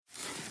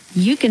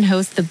you can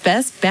host the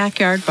best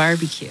backyard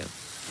barbecue.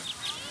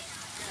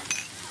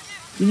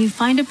 When you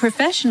find a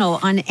professional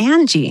on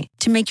Angie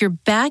to make your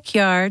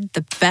backyard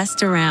the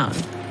best around.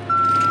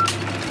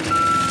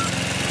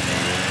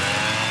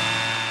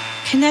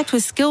 Connect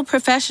with skilled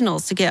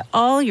professionals to get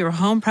all your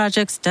home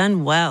projects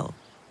done well.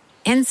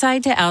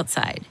 Inside to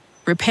outside,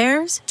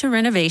 repairs to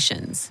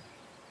renovations.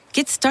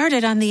 Get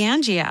started on the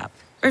Angie app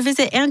or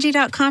visit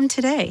Angie.com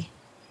today.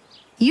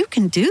 You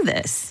can do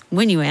this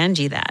when you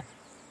Angie that.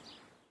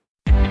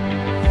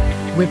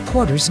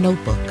 Reporter's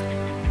Notebook.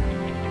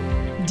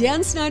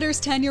 Dan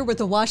Snyder's tenure with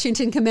the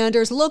Washington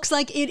Commanders looks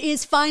like it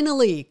is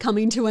finally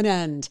coming to an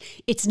end.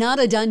 It's not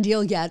a done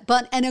deal yet,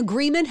 but an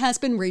agreement has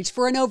been reached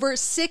for an over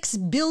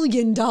 $6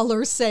 billion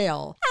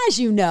sale. As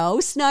you know,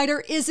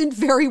 Snyder isn't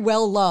very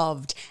well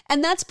loved,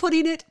 and that's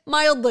putting it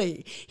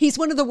mildly. He's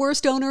one of the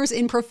worst owners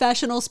in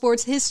professional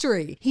sports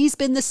history. He's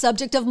been the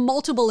subject of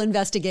multiple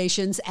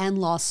investigations and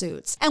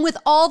lawsuits. And with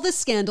all the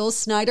scandals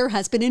Snyder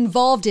has been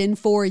involved in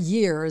for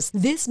years,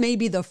 this may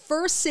be the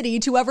first city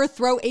to ever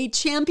throw a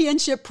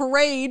championship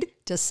parade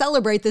to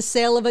celebrate the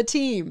sale of a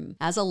team.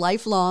 As a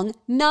lifelong,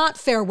 not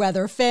fair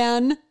weather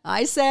fan,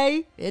 I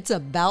say it's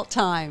about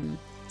time.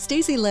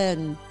 Stacey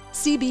Lynn,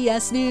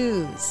 CBS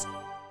News.